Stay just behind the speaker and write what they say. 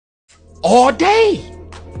All day.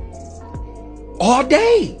 All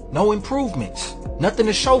day. No improvements. Nothing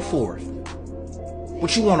to show for it.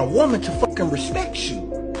 But you want a woman to fucking respect you.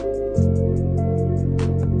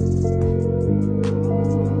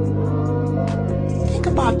 Think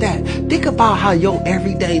about that. Think about how your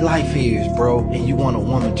everyday life is, bro, and you want a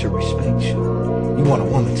woman to respect you. You want a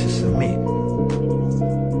woman to submit.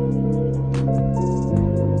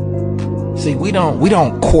 See, we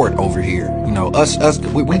don't court over here. You know,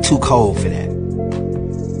 we too cold for that.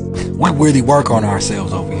 We really work on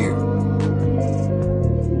ourselves over here.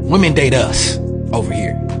 Women date us over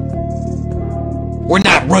here. We're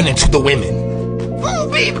not running to the women.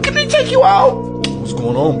 Oh, baby, can they take you out? What's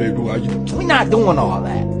going on, baby? We're not doing all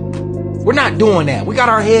that. We're not doing that. We got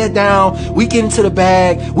our head down. We get into the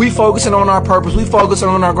bag. We focusing on our purpose. We focusing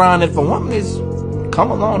on our grind. If a woman is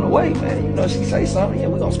come along the way, man, you know, she say something, yeah,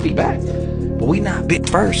 we gonna speak back. But we not bitch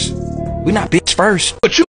first. We not bitch first.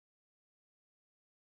 But you